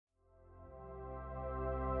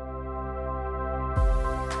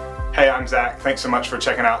Hey, I'm Zach. Thanks so much for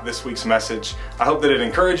checking out this week's message. I hope that it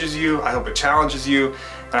encourages you, I hope it challenges you,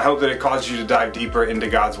 and I hope that it causes you to dive deeper into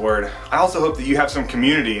God's Word. I also hope that you have some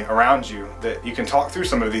community around you that you can talk through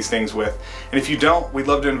some of these things with. And if you don't, we'd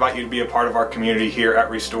love to invite you to be a part of our community here at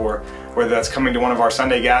Restore, whether that's coming to one of our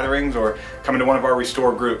Sunday gatherings or coming to one of our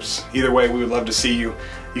Restore groups. Either way, we would love to see you.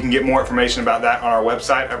 You can get more information about that on our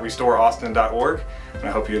website at restoreaustin.org. And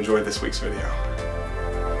I hope you enjoyed this week's video.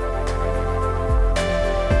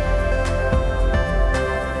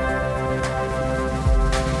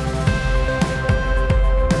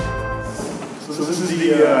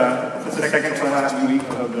 This is the second to last week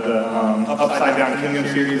of the Upside Down Kingdom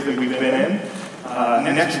series that we've been in.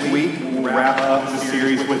 Next week, we'll wrap up the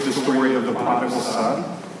series with the story of the prodigal son.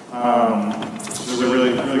 This is a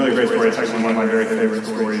really great story. It's actually one of my very favorite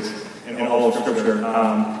stories in all of Scripture.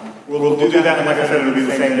 We'll do that, and like I said, it'll be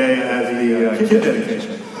the same day as the kid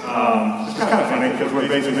dedication. It's kind of funny because we're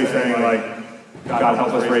basically saying, like, God help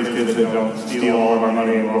us raise kids that don't steal all of our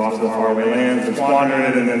money and go off to the faraway lands and squander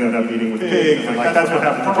it and then end up eating with pigs. And like that's what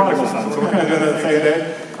happened to prodigal son. So we're kind of doing that the same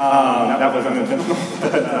day. That wasn't intentional,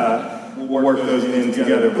 but we'll work those in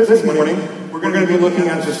together. But this morning, we're going to be looking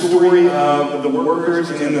at the story of the workers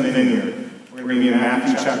in the vineyard. We're going to be in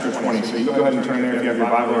Matthew chapter 20. So you can go ahead and turn there if you have your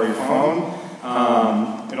Bible or your phone.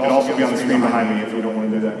 It'll also be on the screen behind me if you don't want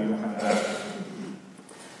to do that. You don't have that.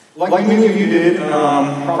 Like many of you did,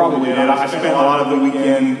 probably did, I spent a lot of the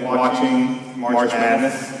weekend watching March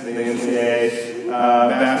Madness, the NCAA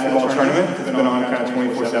basketball tournament. It's been on kind of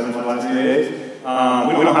 24/7 for the last 3 days. We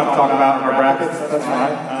don't have to talk about our brackets, that's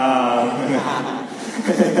fine.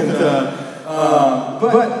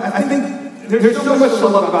 But I think there's so much to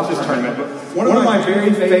love about this tournament. But one of my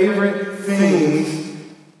very favorite things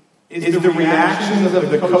is the reactions of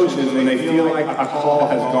the coaches when they feel like a call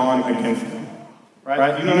has gone against them.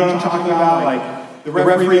 Right? You know what I'm talking about? Like, the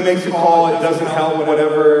referee makes a call, it doesn't help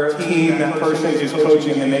whatever team that person is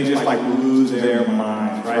coaching, and they just, like, lose their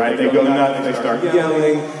minds, right? They go nuts, they start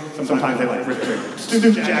yelling. Sometimes they, like, rip their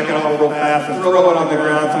suit jacket off real fast and throw it on the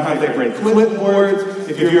ground. Sometimes they break clipboards.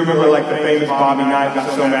 If you remember, like, the famous Bobby Knight got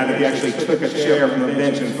so mad that he actually took a chair from the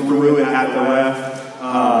bench and threw it at the ref.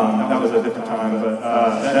 That was a different time, but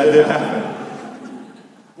that did happen.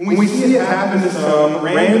 When we see it happen to some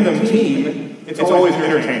random team, it's always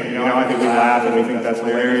entertaining. You know, I think we laugh and we think that's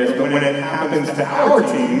hilarious. But when it happens to our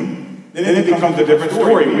team, then it becomes a different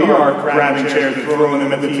story. We are grabbing chairs and throwing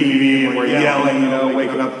them at the TV, and we're yelling, you know,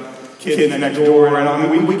 waking up kids next door. And I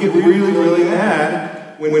mean, we get really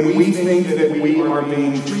mad when we think that we are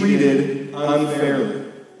being treated unfairly.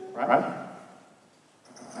 Right?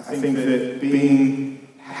 I think that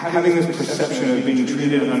having this perception of being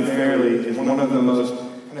treated unfairly is one of the most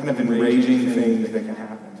kind of enraging things that can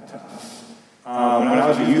happen to us. When I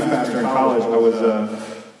was a youth pastor in college, I was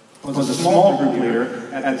a small group leader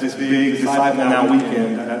at this big Disciple Now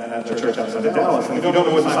weekend at the church outside of Dallas. And if you don't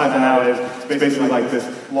know what Disciple Now is, it's basically like this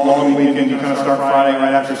long weekend. You kind of start Friday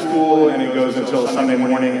right after school, and it goes until Sunday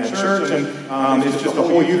morning at church. And it's just the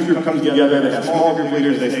whole youth group comes together. They have small group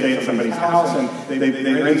leaders. They stay at somebody's house, and they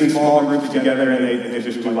bring these small groups together, and they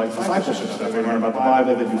just do like discipleship stuff. They learn about the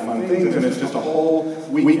Bible. They do fun things, and it's just a whole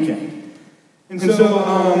weekend. And so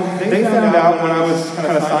they found out when I was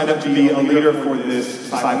kind of signed up to be a leader for this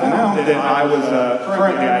Disciple Now that I was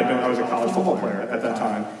I was a college football player at that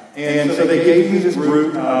time. And so they gave me this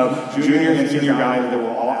group of junior and senior guys that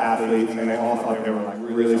were all athletes, and they all thought they were like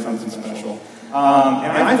really something special.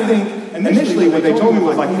 And I think initially what they told me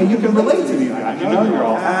was like, hey, you can relate to these guys. You know, you're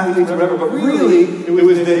all athletes or whatever. But really, it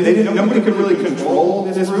was that nobody could really control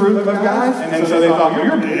this group of guys. And so they thought, well,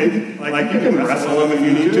 you're big. Like, you can wrestle them if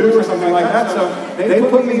you need to or something like that. So they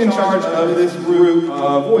put me in charge of this group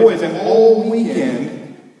of boys. And all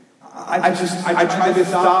weekend, I tried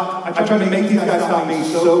to make these guys stop being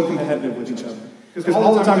so competitive with each other. Because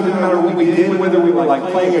all the time, it didn't matter what we did, whether we were like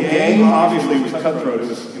playing a game, obviously it was cutthroat, it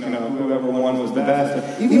was, you know, whoever won was the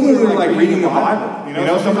best. Even when we were like reading the Bible, you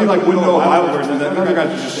know, somebody like wouldn't know a Bible verse, and the other guy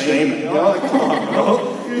would just shame it. You know, like, come on,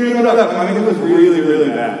 bro. You know that. I mean, it was really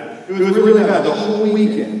bad. It was really bad the whole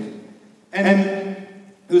weekend. And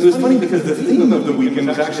it was funny because the theme of the weekend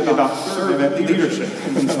was actually about servant leadership.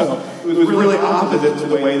 And so it was really opposite to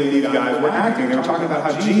the way that these guys were acting. They were talking about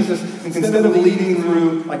how Jesus, instead of leading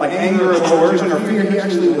through like anger or coercion or fear, he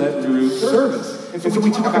actually led through service. And so we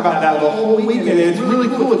talk about that the whole weekend, and it's really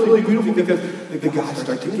cool, it's really beautiful because the guys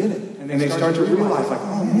start to get it. And they start to realize, like,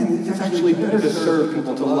 oh man, it's actually better to serve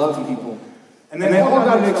people, to love people. And then they all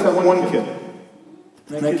got it except one kid.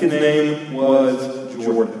 And that kid's name was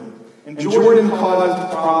Jordan. And Jordan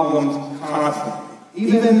caused problems constantly.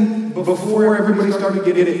 even before everybody started to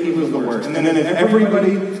get it, he was the worst. And then as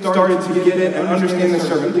everybody started to get it and understand the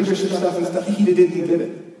servant leadership stuff and stuff, he didn't get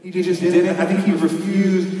it. He just didn't. I think he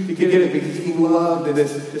refused to get it because he loved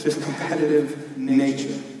this competitive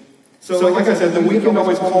nature. So like I said, the weekend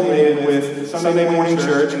always culminated with Sunday morning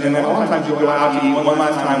church, and then a lot of times you'll go out to eat one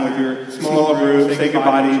last time with your small group, say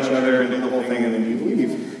goodbye to each other, and do the whole thing, and then you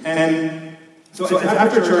leave. And so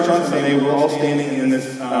after church on Sunday, we're all standing in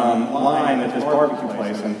this line at this barbecue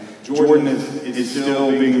place, and Jordan is still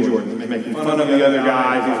being Jordan. He's making fun of the other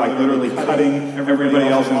guys. He's like literally cutting everybody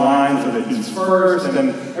else in line so that he's first, and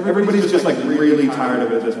everybody's just like really tired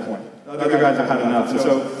of it at this point. The other guys have had enough. And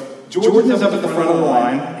so Jordan's up at the front of the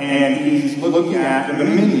line, and he's looking at the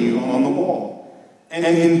menu on the wall. And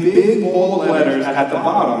in big bold letters at the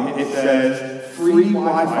bottom, it says, free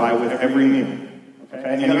Wi-Fi with every meal. Okay?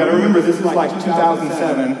 And you gotta remember, this is like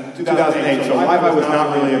 2007, 2008, so Wi-Fi was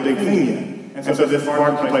not really a big thing yet. And so this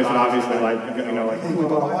barbecue place is obviously hey, we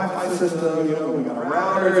bought a Wi-Fi system, we got a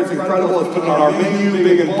router, it's incredible, it's put on our menu,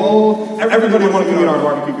 big and bold. Everybody wanted to come eat our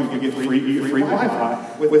barbecue because we get free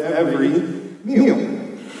Wi-Fi with every meal.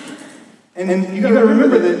 And you got to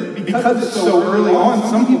remember that because it's so early on,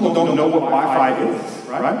 some people don't know what Wi-Fi is,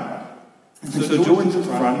 right? And so Jordan's in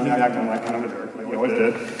front, and he's acting like kind of a jerk, like he always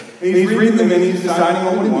did. And he's reading them, and he's deciding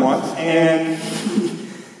on what he wants, and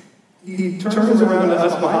he turns around to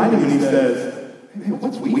us behind him, and he says, hey,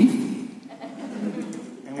 what's Wi-Fi?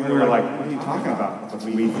 And we were like, what are you talking about? What's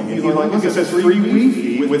Wi-Fi? And he's like, look, it says free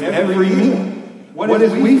Wi-Fi with every meal. What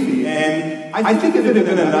is Wi-Fi? And I think if it had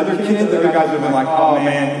been another kid, the other guys would have been like, oh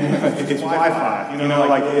man, it's Wi-Fi.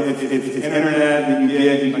 It's internet that you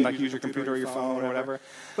get. You can like use your computer or your phone or whatever.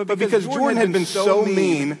 But because Jordan had been so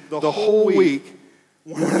mean the whole week,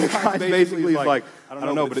 one of the guys basically is like, I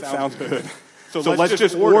don't know, but it sounds good. So let's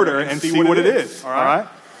just order and see what it is, all right?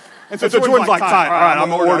 And so Jordan's like, all right, I'm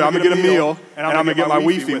going to order, I'm going to get a meal, and I'm going to get my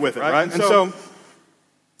Wi-Fi with it, right? And so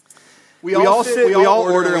we all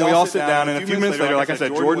order, and we all sit down, and a few minutes later, like I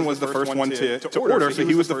said, Jordan was the first one to order, so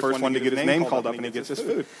he was the first one to get his name called up, and he gets his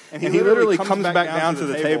food. And he literally comes back down to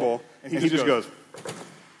the table, and he just goes,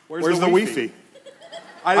 where's the Wi-Fi?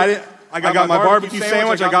 I got my barbecue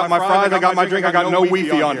sandwich, I got my fries, I got my drink, I got no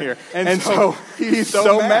Wi-Fi on here. And so he's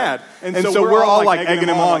so mad. And so we're all like egging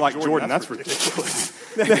him on, like, Jordan, that's ridiculous.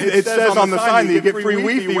 It says on the sign that you get free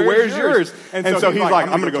Wi-Fi, where's yours? And so he's like,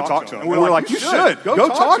 I'm going to go talk to him. And we're like, you should, go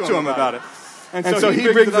talk to him about it. And so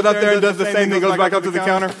he brings it up there and does the same thing, goes back up to the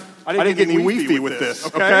counter. I didn't get any Wi-Fi with this,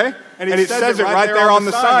 okay? And it says it right there on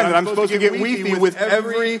the sign that I'm supposed to get Wi-Fi with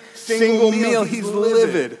every single meal. He's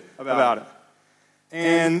livid about it.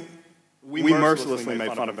 And we mercilessly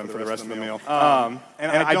made fun of him for the rest of the meal.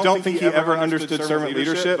 And I don't think he ever understood servant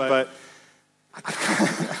leadership, but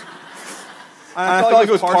I felt like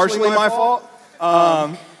it was partially my fault.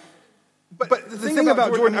 But the thing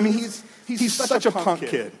about Jordan, I mean, he's such a punk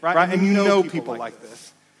kid, right? And you know people like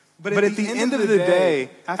this. But at the end of the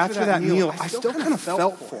day, after that meal, I still kind of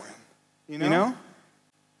felt for him, you know?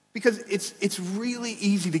 Because it's really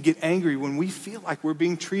easy to get angry when we feel like we're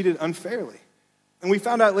being treated unfairly. And we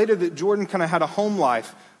found out later that Jordan kind of had a home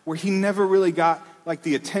life where he never really got like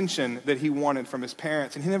the attention that he wanted from his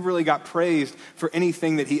parents. And he never really got praised for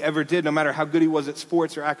anything that he ever did, no matter how good he was at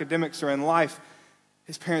sports or academics or in life.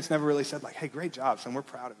 His parents never really said like, hey, great job, son, we're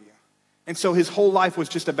proud of you. And so his whole life was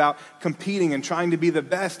just about competing and trying to be the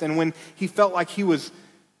best. And when he felt like he was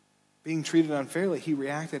being treated unfairly, he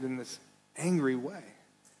reacted in this angry way.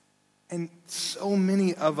 And so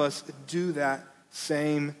many of us do that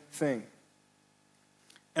same thing.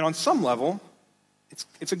 And on some level,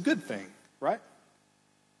 it's a good thing, right?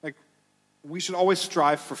 Like, we should always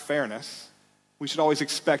strive for fairness. We should always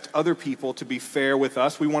expect other people to be fair with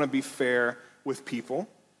us. We want to be fair with people.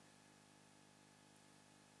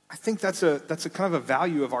 I think that's a kind of a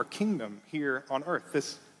value of our kingdom here on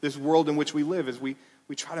earth, this world in which we live, is we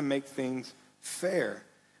try to make things fair.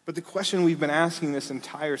 But the question we've been asking this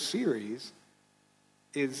entire series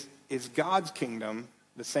is God's kingdom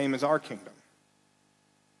the same as our kingdom?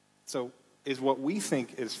 So is what we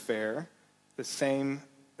think is fair the same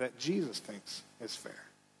that Jesus thinks is fair?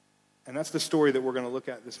 And that's the story that we're going to look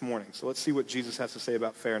at this morning. So let's see what Jesus has to say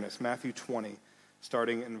about fairness. Matthew 20,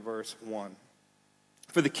 starting in verse 1.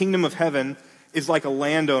 For the kingdom of heaven is like a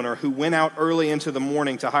landowner who went out early into the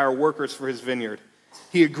morning to hire workers for his vineyard.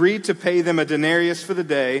 He agreed to pay them a denarius for the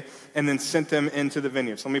day and then sent them into the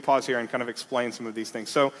vineyard. So let me pause here and kind of explain some of these things.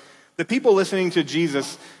 So the people listening to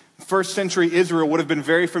Jesus, first century Israel, would have been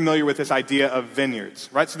very familiar with this idea of vineyards,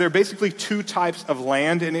 right? So there are basically two types of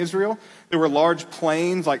land in Israel. There were large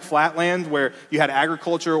plains, like flat land, where you had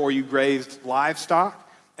agriculture or you grazed livestock.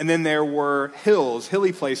 And then there were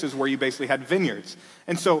hilly places where you basically had vineyards.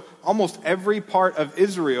 And so almost every part of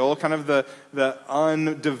Israel, kind of the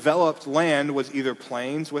undeveloped land, was either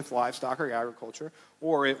plains with livestock or agriculture,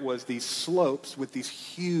 or it was these slopes with these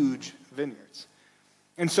huge vineyards.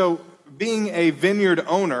 And so being a vineyard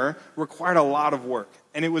owner required a lot of work.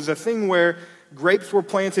 And it was a thing where grapes were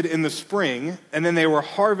planted in the spring, and then they were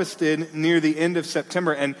harvested near the end of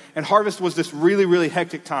September. And harvest was this really, really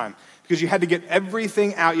hectic time because you had to get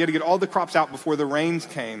everything out. You had to get all the crops out before the rains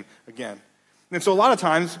came again. And so a lot of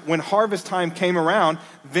times when harvest time came around,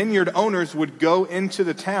 vineyard owners would go into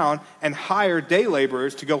the town and hire day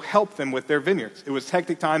laborers to go help them with their vineyards. It was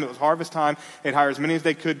hectic time. It was harvest time. They'd hire as many as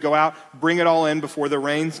they could, go out, bring it all in before the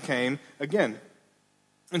rains came again.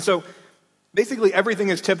 And so basically everything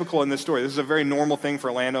is typical in this story. This is a very normal thing for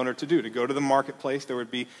a landowner to do, to go to the marketplace. There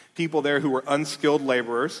would be people there who were unskilled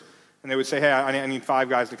laborers, and they would say, hey, I need 5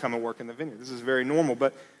 guys to come and work in the vineyard. This is very normal,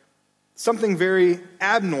 but something very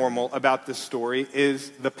abnormal about this story is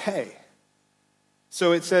the pay.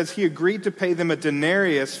 So it says he agreed to pay them a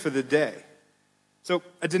denarius for the day. So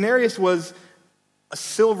a denarius was a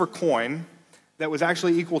silver coin that was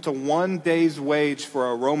actually equal to 1 day's wage for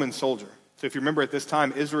a Roman soldier. So if you remember at this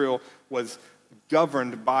time, Israel was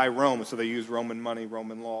governed by Rome. So they used Roman money,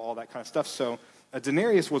 Roman law, all that kind of stuff. So a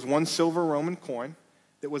denarius was 1 silver Roman coin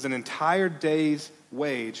that was an entire day's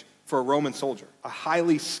wage for a Roman soldier, a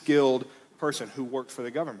highly skilled person who worked for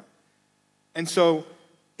the government. And so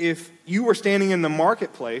if you were standing in the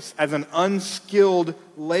marketplace as an unskilled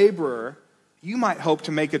laborer, you might hope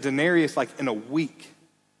to make a denarius like in a week,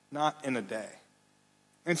 not in a day.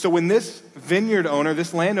 And so when this vineyard owner,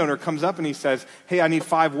 this landowner comes up and he says, hey, I need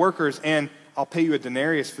 5 workers and I'll pay you a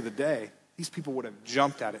denarius for the day, these people would have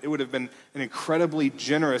jumped at it. It would have been an incredibly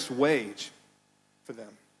generous wage for them.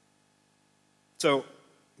 So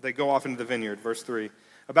they go off into the vineyard, verse 3.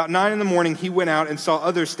 About 9 a.m, he went out and saw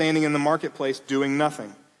others standing in the marketplace doing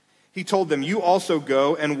nothing. He told them, you also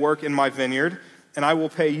go and work in my vineyard, and I will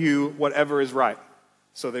pay you whatever is right.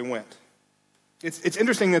 So they went. It's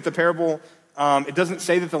interesting that the parable, it doesn't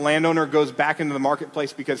say that the landowner goes back into the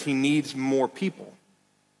marketplace because he needs more people.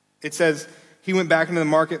 It says he went back into the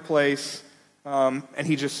marketplace and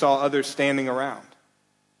he just saw others standing around.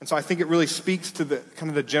 And so I think it really speaks to the kind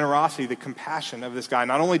of the generosity, the compassion of this guy.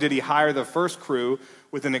 Not only did he hire the first crew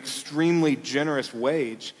with an extremely generous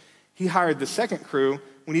wage, he hired the second crew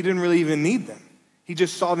when he didn't really even need them. He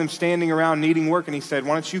just saw them standing around needing work, and he said,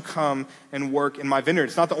 why don't you come and work in my vineyard?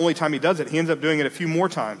 It's not the only time he does it. He ends up doing it a few more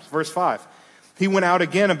times. Verse 5. He went out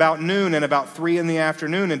again about noon and about 3 in the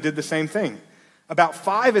afternoon and did the same thing. About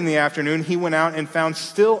 5 in the afternoon, he went out and found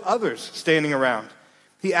still others standing around.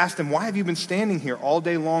 He asked them, why have you been standing here all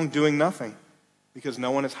day long doing nothing? Because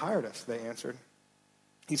no one has hired us, they answered.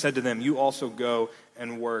 He said to them, you also go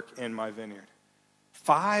and work in my vineyard.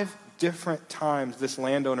 5 different times this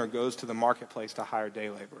landowner goes to the marketplace to hire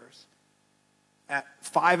day laborers. At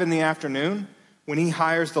 5 in the afternoon, when he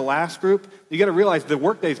hires the last group, you got to realize the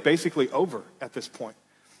workday is basically over at this point.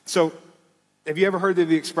 So have you ever heard of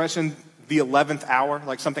the expression, the 11th hour?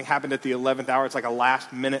 Like something happened at the 11th hour. It's like a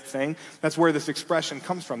last minute thing. That's where this expression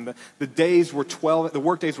comes from. The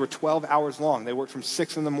workdays were 12 hours long. They worked from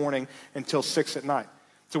 6 in the morning until 6 at night.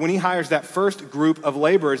 So when he hires that first group of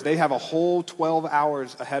laborers, they have a whole 12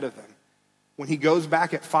 hours ahead of them. When he goes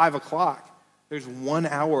back at 5 o'clock, there's 1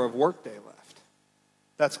 hour of workday left.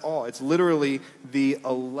 That's all. It's literally the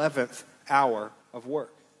 11th hour of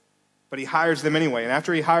work. But he hires them anyway. And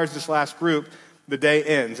after he hires this last group, the day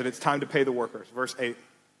ends and it's time to pay the workers. Verse 8.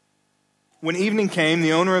 When evening came,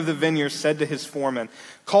 the owner of the vineyard said to his foreman,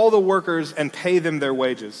 call the workers and pay them their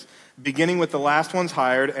wages, beginning with the last ones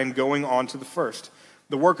hired and going on to the first.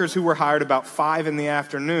 The workers who were hired about 5 in the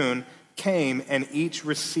afternoon came and each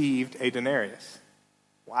received a denarius.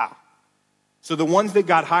 Wow. So the ones that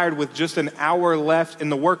got hired with just an hour left in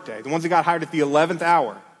the workday, the ones that got hired at the 11th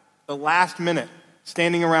hour, the last minute,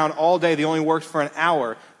 standing around all day, they only worked for an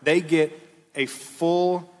hour, they get a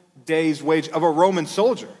full day's wage of a Roman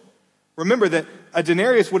soldier. Remember that a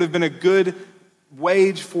denarius would have been a good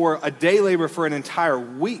wage for a day labor for an entire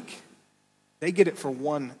week. They get it for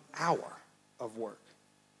 1 hour of work.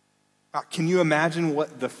 Can you imagine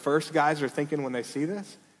what the first guys are thinking when they see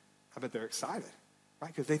this? I bet they're excited, right?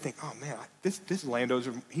 Because they think, oh man, this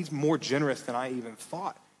landowner, he's more generous than I even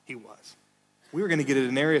thought he was. We were going to get a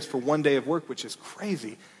denarius for 1 day of work, which is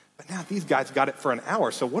crazy. But now these guys got it for an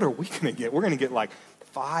hour. So what are we going to get? We're going to get like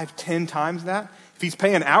 5, 10 times that. If he's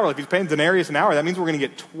paying hourly, if he's paying denarius an hour, that means we're going to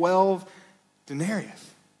get 12 denarius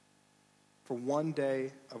for 1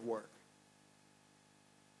 day of work.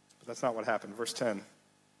 But that's not what happened. Verse 10.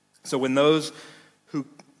 So when those who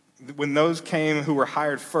When those came who were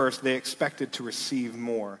hired first, they expected to receive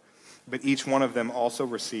more, but each one of them also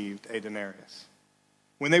received a denarius.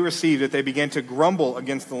 When they received it, they began to grumble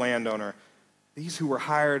against the landowner. These who were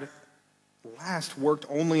hired last worked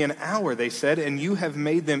only an hour, they said, and you have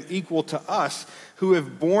made them equal to us who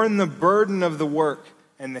have borne the burden of the work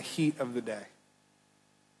and the heat of the day.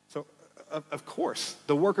 So, of course,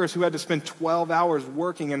 the workers who had to spend 12 hours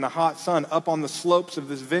working in the hot sun up on the slopes of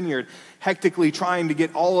this vineyard, hectically trying to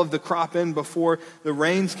get all of the crop in before the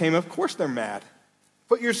rains came, of course they're mad.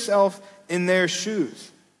 Put yourself in their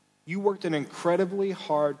shoes. You worked an incredibly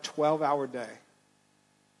hard 12-hour day.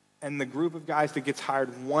 And the group of guys that gets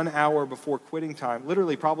hired 1 hour before quitting time,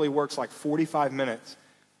 literally probably works like 45 minutes,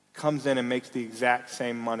 comes in and makes the exact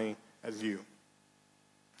same money as you.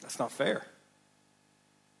 That's not fair.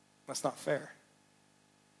 That's not fair.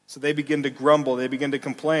 So they begin to grumble. They begin to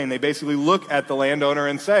complain. They basically look at the landowner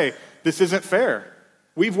and say, this isn't fair.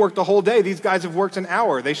 We've worked the whole day. These guys have worked an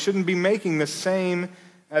hour. They shouldn't be making the same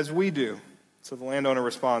as we do. So the landowner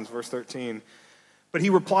responds, verse 13. But he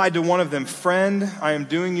replied to one of them, friend, I am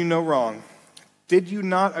doing you no wrong. Did you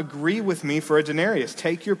not agree with me for a denarius?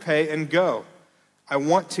 Take your pay and go. I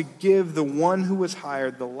want to give the one who was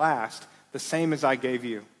hired the last, the same as I gave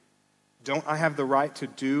you. Don't I have the right to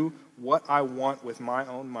do what I want with my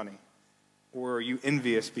own money? Or are you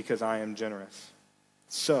envious because I am generous?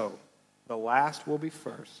 So the last will be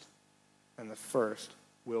first, and the first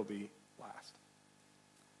will be last.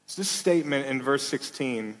 So this statement in verse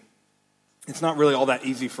 16, it's not really all that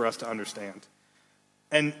easy for us to understand.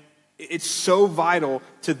 And it's so vital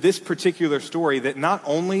to this particular story that not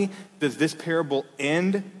only does this parable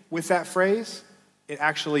end with that phrase, it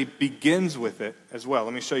actually begins with it as well.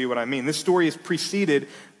 Let me show you what I mean. This story is preceded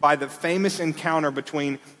by the famous encounter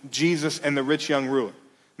between Jesus and the rich young ruler.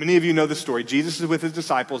 Many of you know the story. Jesus is with his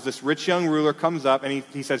disciples. This rich young ruler comes up and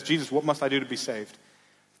he says, Jesus, what must I do to be saved?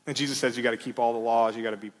 And Jesus says, you got to keep all the laws. You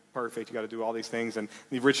got to be perfect. You got to do all these things. And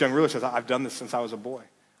the rich young ruler says, I've done this since I was a boy.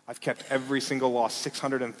 I've kept every single law,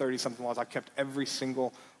 630-something laws. I've kept every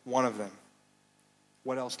single one of them.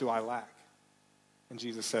 What else do I lack? And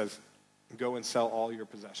Jesus says, go and sell all your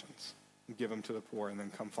possessions and give them to the poor and then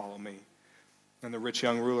come follow me. And the rich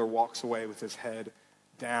young ruler walks away with his head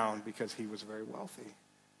down because he was very wealthy.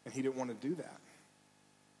 And he didn't want to do that.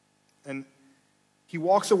 And he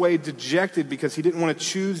walks away dejected because he didn't want to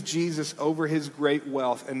choose Jesus over his great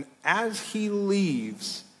wealth. And as he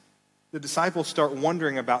leaves, the disciples start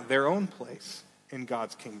wondering about their own place in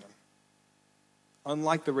God's kingdom.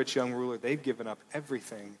 Unlike the rich young ruler, they've given up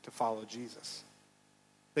everything to follow Jesus.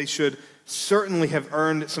 They should certainly have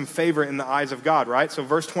earned some favor in the eyes of God, right? So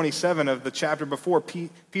verse 27 of the chapter before,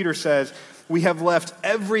 Peter says, we have left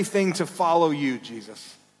everything to follow you,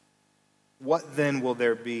 Jesus. What then will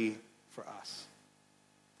there be for us?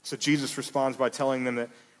 So Jesus responds by telling them that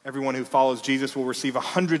everyone who follows Jesus will receive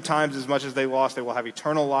 100 times as much as they lost. They will have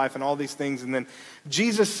eternal life and all these things. And then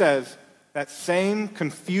Jesus says that same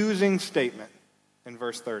confusing statement in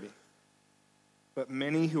verse 30. But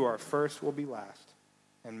many who are first will be last,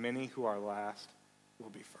 and many who are last will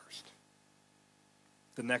be first.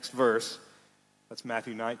 The next verse, that's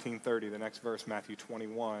Matthew 19:30. The next verse, Matthew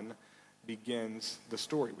 21, begins the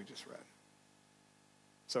story we just read.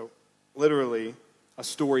 So literally, a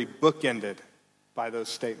story bookended by those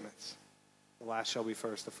statements. The last shall be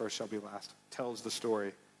first, the first shall be last. Tells the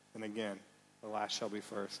story. And again, the last shall be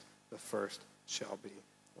first, the first shall be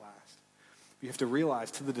last. You have to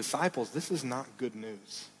realize, to the disciples, this is not good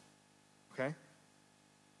news. Okay?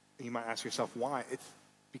 And you might ask yourself, why? It's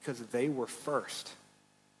because they were first.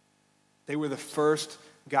 They were the first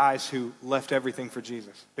guys who left everything for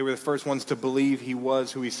Jesus. They were the first ones to believe he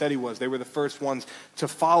was who he said he was. They were the first ones to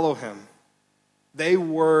follow him. They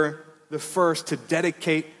were the first to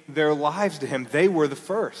dedicate their lives to him. They were the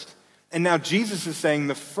first. And now Jesus is saying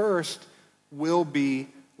the first will be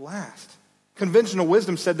last. Conventional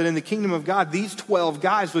wisdom said that in the kingdom of God, these 12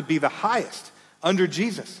 guys would be the highest under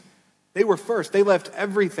Jesus. They were first. They left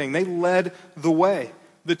everything. They led the way.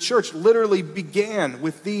 The church literally began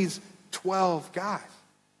with these 12 guys.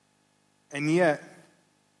 And yet,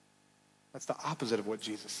 that's the opposite of what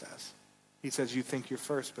Jesus says. He says, you think you're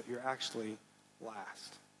first, but you're actually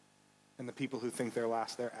last. And the people who think they're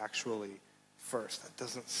last, they're actually first. That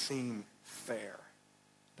doesn't seem fair,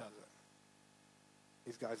 does it?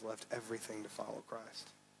 These guys left everything to follow Christ.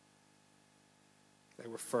 They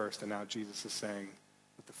were first, and now Jesus is saying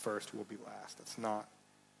that the first will be last. That's not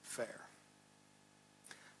fair.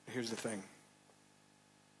 But here's the thing.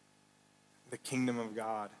 The kingdom of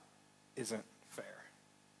God isn't fair.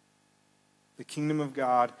 The kingdom of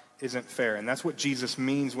God isn't fair. And that's what Jesus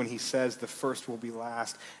means when he says the first will be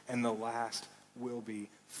last and the last will be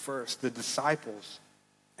first. The disciples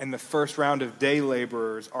and the first round of day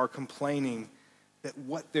laborers are complaining that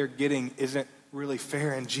what they're getting isn't really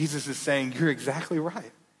fair. And Jesus is saying, you're exactly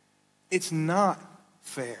right. It's not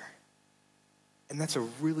fair. And that's a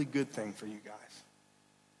really good thing for you guys.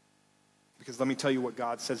 Because let me tell you what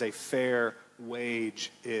God says a fair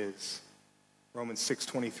wage is. Romans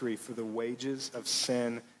 6:23, for the wages of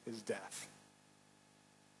sin is death.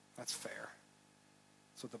 That's fair.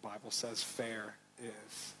 That's what the Bible says fair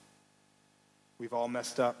is. We've all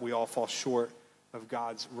messed up. We all fall short of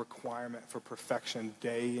God's requirement for perfection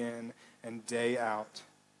day in and day out.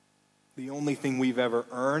 The only thing we've ever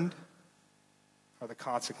earned are the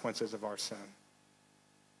consequences of our sin.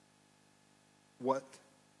 What's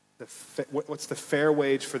the fair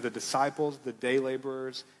wage for the disciples, the day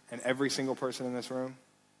laborers, and every single person in this room?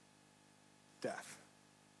 Death.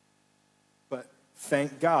 But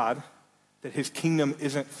thank God that his kingdom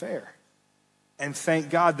isn't fair. And thank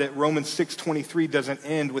God that Romans 6:23 doesn't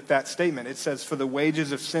end with that statement. It says, for the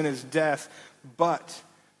wages of sin is death, but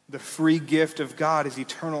the free gift of God is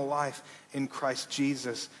eternal life in Christ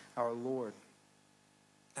Jesus our Lord.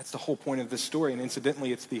 That's the whole point of this story. And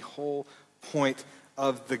incidentally, it's the whole point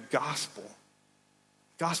of the gospel.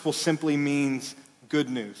 Gospel simply means good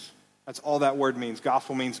news. That's all that word means.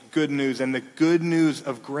 Gospel means good news. And the good news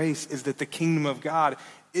of grace is that the kingdom of God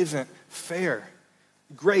isn't fair.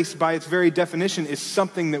 Grace, by its very definition, is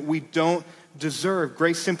something that we don't deserve.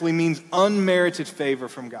 Grace simply means unmerited favor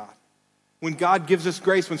from God. When God gives us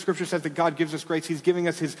grace, when Scripture says that God gives us grace, he's giving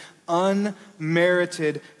us his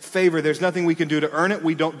unmerited favor. There's nothing we can do to earn it.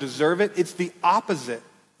 We don't deserve it. It's the opposite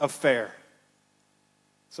of fair.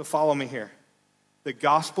 So follow me here. The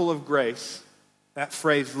gospel of grace, that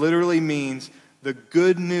phrase literally means the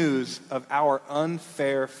good news of our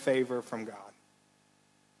unfair favor from God.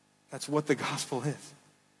 That's what the gospel is.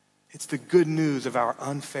 It's the good news of our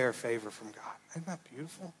unfair favor from God. Isn't that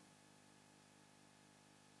beautiful?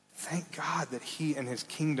 Thank God that he and his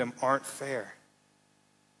kingdom aren't fair.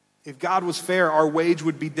 If God was fair, our wage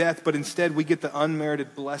would be death, but instead we get the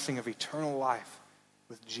unmerited blessing of eternal life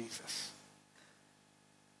with Jesus.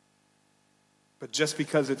 But just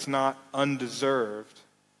because it's not undeserved,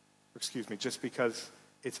 just because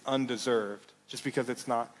it's undeserved, just because it's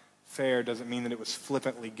not fair doesn't mean that it was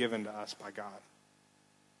flippantly given to us by God.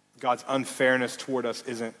 God's unfairness toward us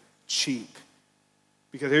isn't cheap.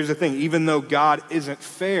 Because here's the thing, even though God isn't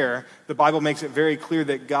fair, the Bible makes it very clear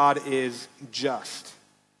that God is just.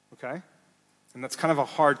 Okay? And that's kind of a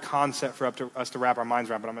hard concept for us to wrap our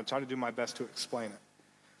minds around, but I'm going to try to do my best to explain it.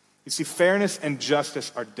 You see, fairness and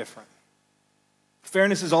justice are different.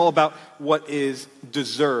 Fairness is all about what is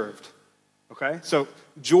deserved. Okay? So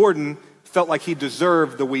Jordan felt like he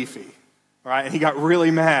deserved the Wi-Fi, right? And he got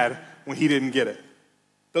really mad when he didn't get it.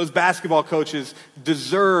 Those basketball coaches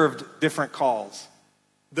deserved different calls.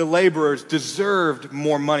 The laborers deserved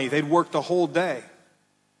more money. They'd worked the whole day.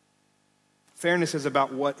 Fairness is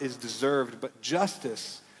about what is deserved, but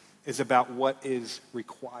justice is about what is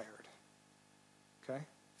required. Okay?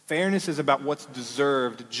 Fairness is about what's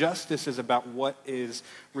deserved. Justice is about what is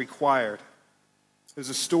required. There's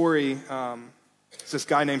a story, it's this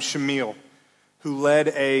guy named Shamil who led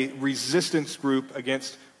a resistance group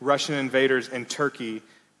against Russian invaders in Turkey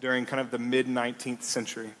during kind of the mid-19th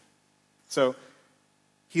century. So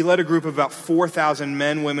he led a group of about 4,000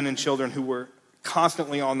 men, women, and children who were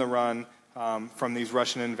constantly on the run from these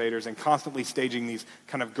Russian invaders and constantly staging these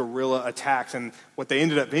kind of guerrilla attacks. And what they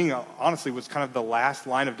ended up being, honestly, was kind of the last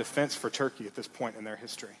line of defense for Turkey at this point in their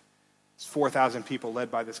history. It's 4,000 people led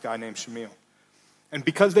by this guy named Shamil. And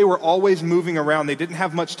because they were always moving around, they didn't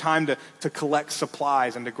have much time to collect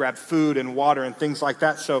supplies and to grab food and water and things like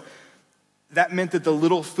that. So that meant that the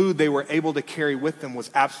little food they were able to carry with them was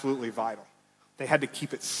absolutely vital. They had to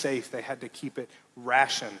keep it safe. They had to keep it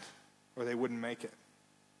rationed or they wouldn't make it.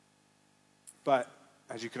 But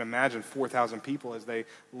as you can imagine, 4,000 people, as they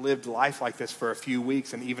lived life like this for a few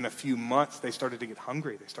weeks and even a few months, they started to get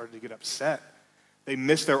hungry. They started to get upset. They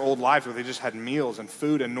missed their old lives where they just had meals and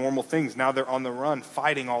food and normal things. Now they're on the run,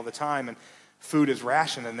 fighting all the time, and food is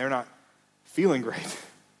rationed, and they're not feeling great.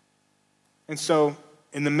 And so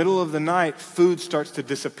in the middle of the night, food starts to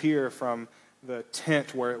disappear from the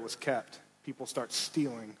tent where it was kept. People start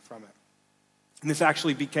stealing from it. And this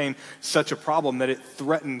actually became such a problem that it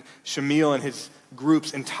threatened Shamil and his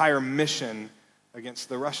group's entire mission against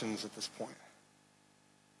the Russians at this point.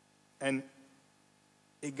 And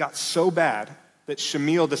it got so bad that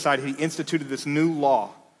Shamil decided he instituted this new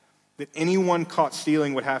law that anyone caught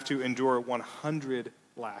stealing would have to endure 100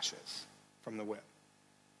 lashes from the whip.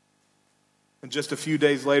 And just a few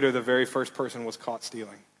days later, the very first person was caught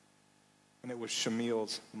stealing. And it was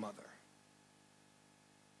Shamil's mother.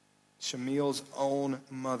 Shamil's own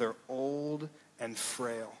mother, old and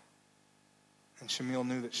frail. And Shamil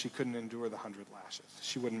knew that she couldn't endure the 100 lashes.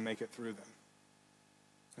 She wouldn't make it through them.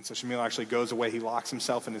 And so Shamil actually goes away. He locks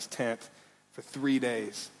himself in his tent for 3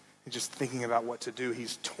 days. And just thinking about what to do,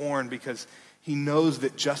 he's torn because he knows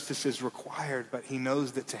that justice is required, but he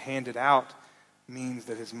knows that to hand it out means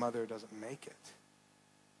that his mother doesn't make it.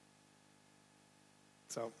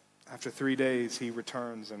 So after 3 days, he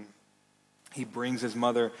returns and he brings his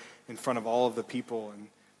mother in front of all of the people and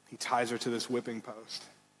he ties her to this whipping post.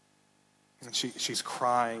 And she's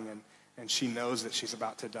crying and she knows that she's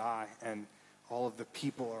about to die. And all of the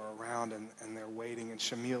people are around and they're waiting. And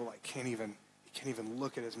Shamil can't even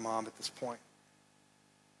look at his mom at this point.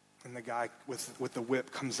 And the guy with the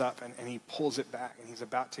whip comes up and he pulls it back. And he's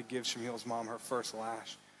about to give Shamil's mom her first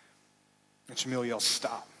lash. And Shamil yells,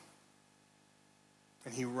 "Stop."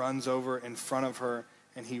 And he runs over in front of her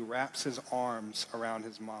and he wraps his arms around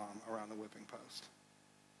his mom, around the whipping post.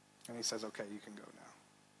 And he says, "Okay, you can go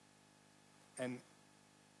now." And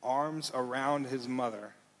arms around his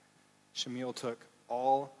mother, Shamil took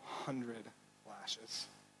all 100 lashes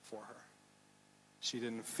for her. She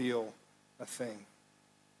didn't feel a thing.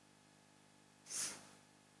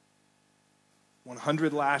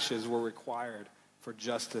 100 lashes were required for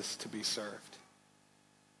justice to be served.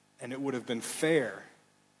 And it would have been fair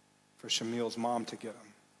for Shamil's mom to get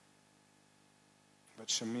them. But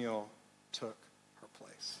Shamil took her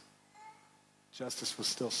place. Justice was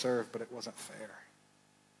still served, but it wasn't fair.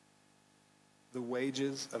 The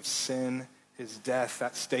wages of sin is death.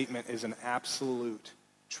 That statement is an absolute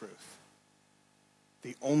truth.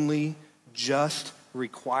 The only just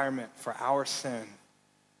requirement for our sin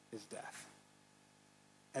is death.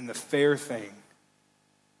 And the fair thing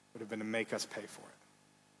would have been to make us pay for it.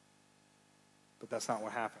 But that's not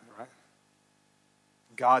what happened, right?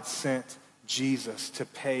 God sent Jesus to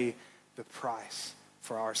pay the price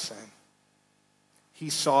for our sin. He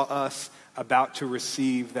saw us about to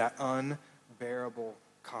receive that unbearable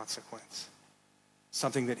consequence.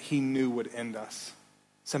 Something that he knew would end us.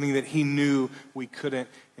 Something that he knew we couldn't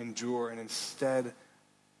endure. And instead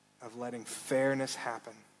of letting fairness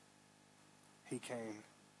happen, he came.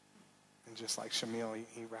 And just like Shamil,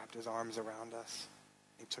 he wrapped his arms around us.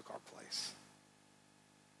 He took our place.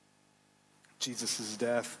 Jesus'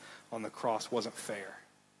 death on the cross wasn't fair,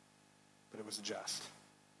 but it was just.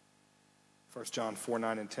 1 John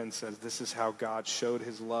 4:9-10 says, "This is how God showed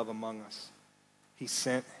his love among us. He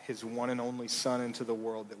sent his one and only Son into the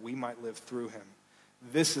world that we might live through him.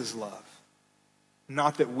 This is love.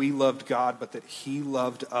 Not that we loved God, but that he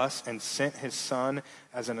loved us and sent his Son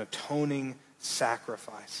as an atoning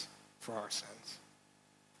sacrifice for our sins."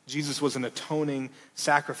 Jesus was an atoning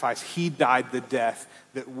sacrifice. He died the death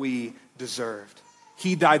that we deserved.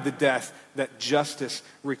 He died the death that justice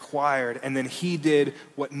required. And then he did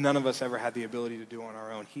what none of us ever had the ability to do on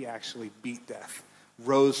our own. He actually beat death,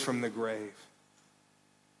 rose from the grave.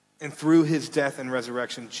 And through his death and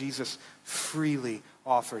resurrection, Jesus freely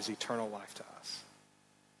offers eternal life to us.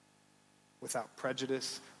 Without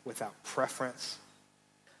prejudice, without preference.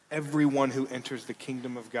 Everyone who enters the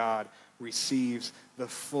kingdom of God receives the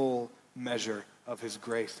full measure of his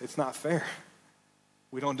grace. It's not fair.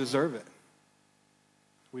 We don't deserve it.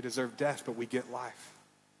 We deserve death, but we get life.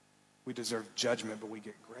 We deserve judgment, but we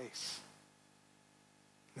get grace.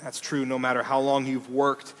 And that's true no matter how long you've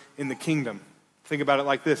worked in the kingdom. Think about it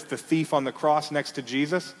like this. The thief on the cross next to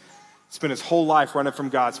Jesus spent his whole life running from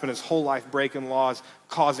God, spent his whole life breaking laws,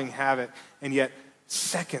 causing havoc, and yet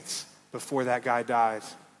seconds before that guy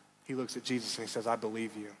dies, he looks at Jesus and he says, "I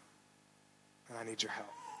believe you, and I need your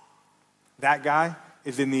help." That guy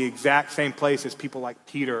is in the exact same place as people like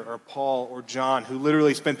Peter or Paul or John, who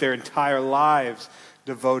literally spent their entire lives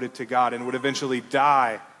devoted to God and would eventually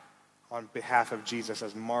die on behalf of Jesus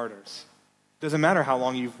as martyrs. It doesn't matter how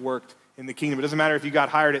long you've worked in the kingdom. It doesn't matter if you got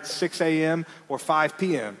hired at 6 a.m. or 5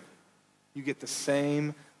 p.m. You get the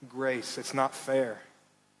same grace. It's not fair,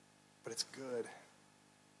 but it's good.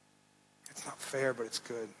 It's not fair, but it's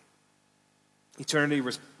good. Eternity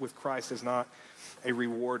with Christ is not a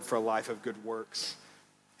reward for a life of good works.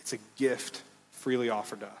 It's a gift freely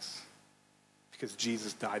offered to us because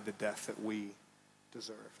Jesus died the death that we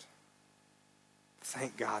deserved.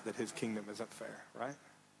 Thank God that his kingdom isn't fair, right?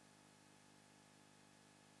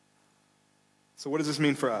 So what does this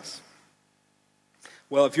mean for us?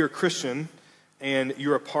 Well, if you're a Christian and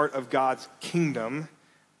you're a part of God's kingdom,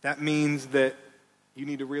 that means that you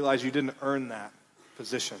need to realize you didn't earn that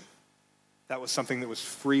position. That was something that was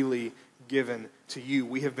freely given to you.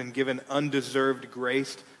 We have been given undeserved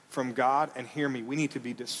grace from God. And hear me, we need to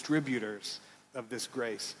be distributors of this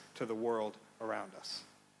grace to the world around us.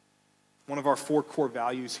 One of our 4 core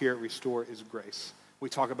values here at Restore is grace. We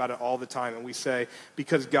talk about it all the time, and we say,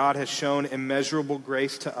 because God has shown immeasurable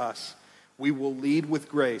grace to us, we will lead with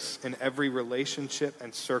grace in every relationship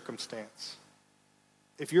and circumstance.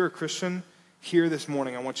 If you're a Christian here this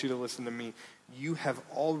morning, I want you to listen to me. You have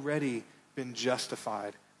already been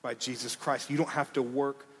justified by Jesus Christ. You don't have to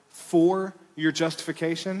work for your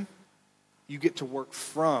justification. You get to work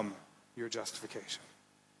from your justification.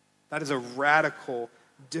 That is a radical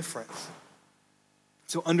difference.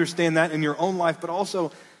 So understand that in your own life, but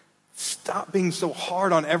also stop being so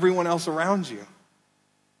hard on everyone else around you.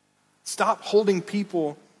 Stop holding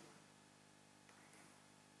people.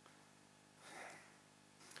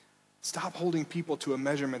 Stop holding people to a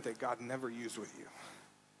measurement that God never used with you.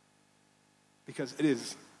 Because it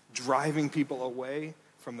is driving people away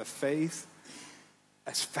from the faith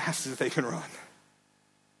as fast as they can run.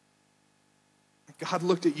 God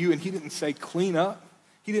looked at you and he didn't say clean up.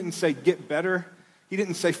 He didn't say get better. He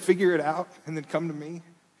didn't say figure it out and then come to me.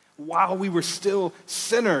 While we were still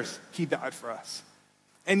sinners, he died for us.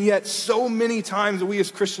 And yet so many times we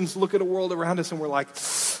as Christians look at a world around us and we're like,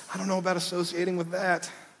 I don't know about associating with that.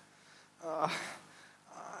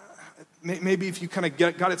 Maybe if you kind of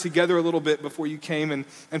got it together a little bit before you came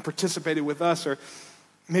and participated with us, or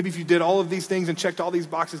maybe if you did all of these things and checked all these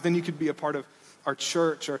boxes, then you could be a part of our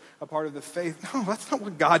church or a part of the faith. No, that's not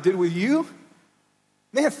what God did with you.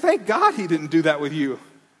 Man, thank God he didn't do that with you.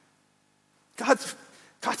 God's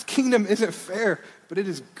kingdom isn't fair, but it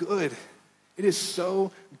is good. It is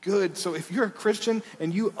so good. So if you're a Christian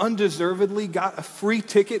and you undeservedly got a free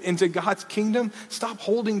ticket into God's kingdom, stop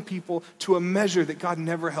holding people to a measure that God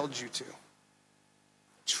never held you to.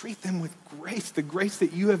 Treat them with grace, the grace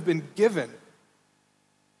that you have been given.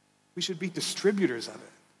 We should be distributors of it.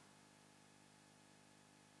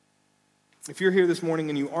 If you're here this morning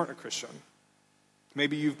and you aren't a Christian,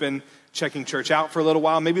 maybe you've been checking church out for a little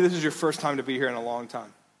while. Maybe this is your first time to be here in a long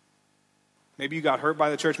time. Maybe you got hurt by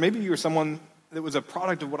the church. Maybe you were someone that was a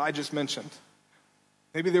product of what I just mentioned.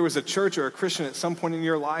 Maybe there was a church or a Christian at some point in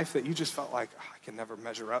your life that you just felt like, I can never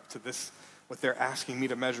measure up to this, what they're asking me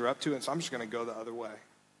to measure up to, and so I'm just going to go the other way.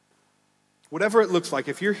 Whatever it looks like,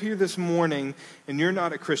 if you're here this morning and you're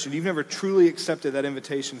not a Christian, you've never truly accepted that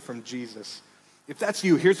invitation from Jesus, if that's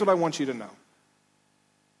you, here's what I want you to know.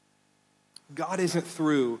 God isn't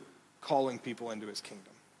through calling people into his kingdom.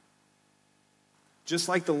 Just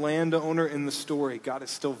like the landowner in the story, God is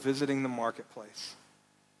still visiting the marketplace,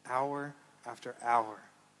 hour after hour,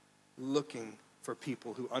 looking for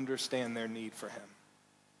people who understand their need for him.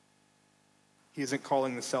 He isn't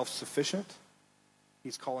calling the self-sufficient.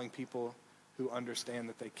 He's calling people who understand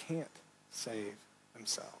that they can't save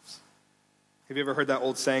themselves. Have you ever heard that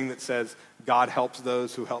old saying that says, God helps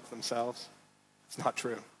those who help themselves? It's not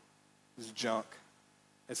true. It's junk.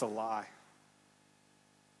 It's a lie.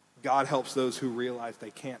 God helps those who realize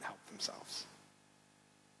they can't help themselves.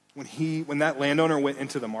 When that landowner went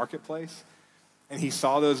into the marketplace and he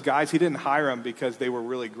saw those guys, he didn't hire them because they were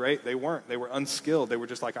really great. They weren't. They were unskilled. They were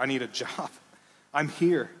just like, I need a job. I'm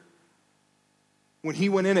here. When he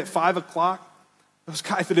went in at 5 o'clock, those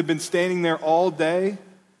guys that had been standing there all day,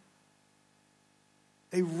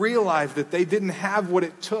 they realized that they didn't have what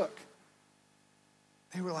it took.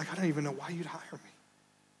 They were like, I don't even know why you'd hire me.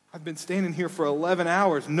 I've been standing here for 11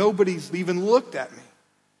 hours. Nobody's even looked at me.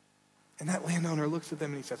 And that landowner looks at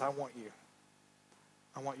them and he says, I want you.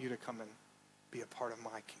 I want you to come and be a part of my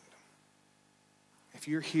kingdom. If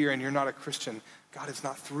you're here and you're not a Christian, God is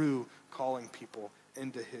not through calling people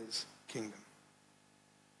into his kingdom.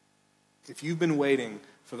 If you've been waiting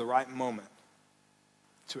for the right moment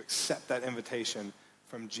to accept that invitation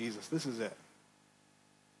from Jesus, this is it.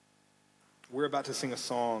 We're about to sing a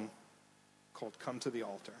song called Come to the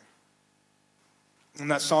Altar.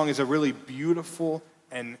 And that song is a really beautiful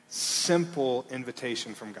and simple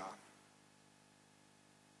invitation from God.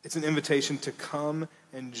 It's an invitation to come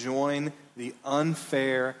and join the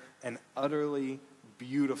unfair and utterly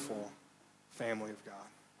beautiful family of God.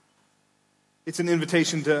 It's an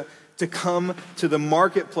invitation to come to the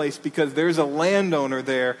marketplace because there's a landowner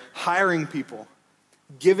there hiring people,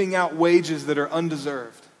 giving out wages that are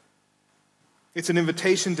undeserved. It's an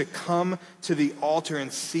invitation to come to the altar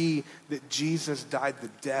and see that Jesus died the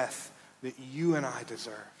death that you and I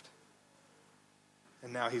deserved.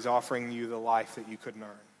 And now he's offering you the life that you couldn't earn.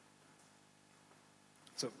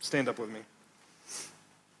 So stand up with me.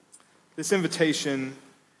 This invitation,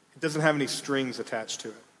 it doesn't have any strings attached to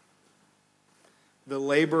it. The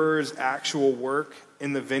laborer's actual work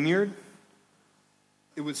in the vineyard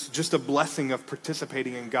It was just a blessing of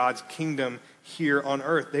participating in God's kingdom here on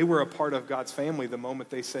earth. They were a part of God's family the moment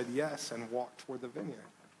they said yes and walked toward the vineyard.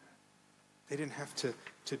 They didn't have to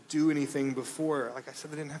do anything before. Like I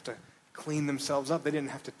said, they didn't have to clean themselves up. They didn't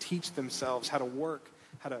have to teach themselves how to work,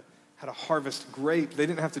 how to harvest grapes. They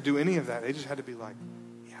didn't have to do any of that. They just had to be like,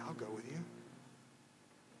 yeah, I'll go with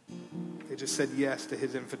you. They just said yes to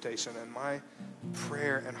his invitation. And my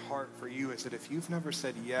prayer and heart for you is that if you've never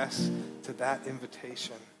said yes to that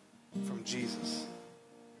invitation from Jesus,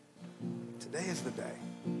 today is the day.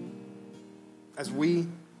 As we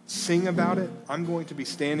sing about it, I'm going to be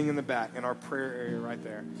standing in the back in our prayer area right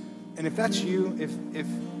there. And if that's you,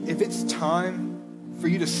 if it's time for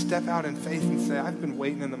you to step out in faith and say, I've been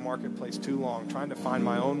waiting in the marketplace too long, trying to find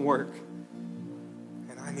my own work,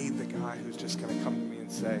 and I need the guy who's just going to come to me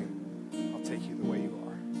and say, I'll take you the way you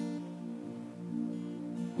are.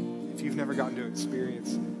 If you've never gotten to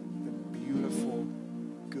experience the beautiful,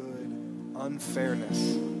 good,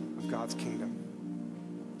 unfairness of God's kingdom,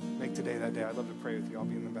 make today that day. I'd love to pray with you. I'll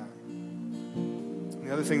be in the back. And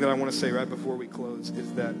the other thing that I want to say right before we close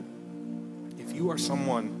is that if you are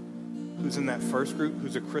someone who's in that first group,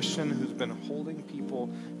 who's a Christian, who's been holding people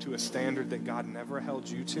to a standard that God never held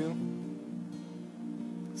you to,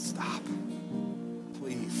 stop.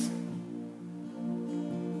 Please.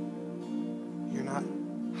 You're not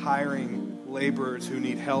hiring laborers who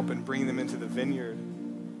need help and bringing them into the vineyard.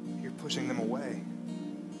 You're pushing them away.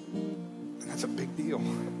 And that's a big deal.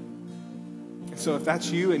 And so if that's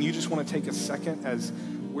you and you just want to take a second as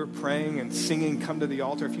we're praying and singing, come to the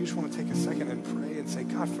altar, if you just want to take a second and pray and say,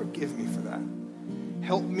 God, forgive me for that.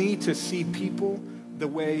 Help me to see people the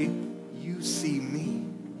way you see me,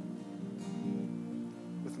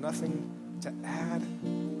 with nothing to add,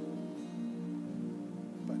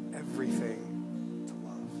 but everything to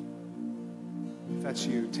love. If that's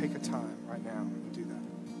you, take a time right now and do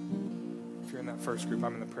that. If you're in that first group,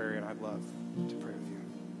 I'm in the prayer and I'd love to pray with you.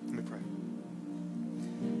 Let me pray.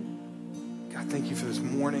 God, thank you for this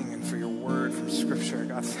morning and for your word from Scripture.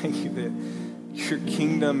 God, thank you that your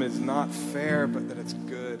kingdom is not fair, but that it's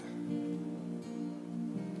good.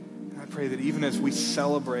 And I pray that even as we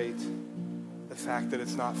celebrate the fact that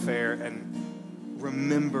it's not fair and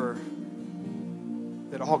remember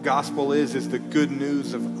that all gospel is the good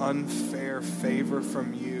news of unfair favor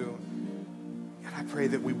from you, God, I pray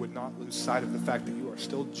that we would not lose sight of the fact that you are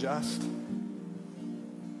still just,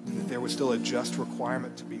 and that there was still a just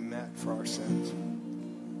requirement to be met for our sins.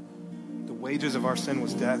 The wages of our sin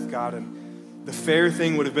was death, God, and the fair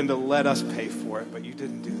thing would have been to let us pay for it, but you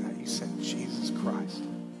didn't do that. You sent Jesus Christ,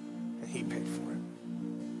 and he paid for it.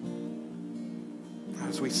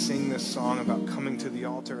 As we sing this song about coming to the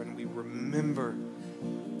altar and we remember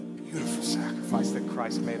the beautiful sacrifice that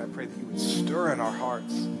Christ made, I pray that you would stir in our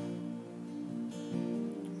hearts,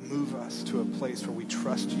 move us to a place where we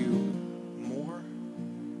trust you more,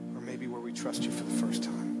 or maybe where we trust you for the first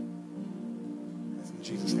time. In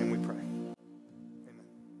Jesus' name we pray.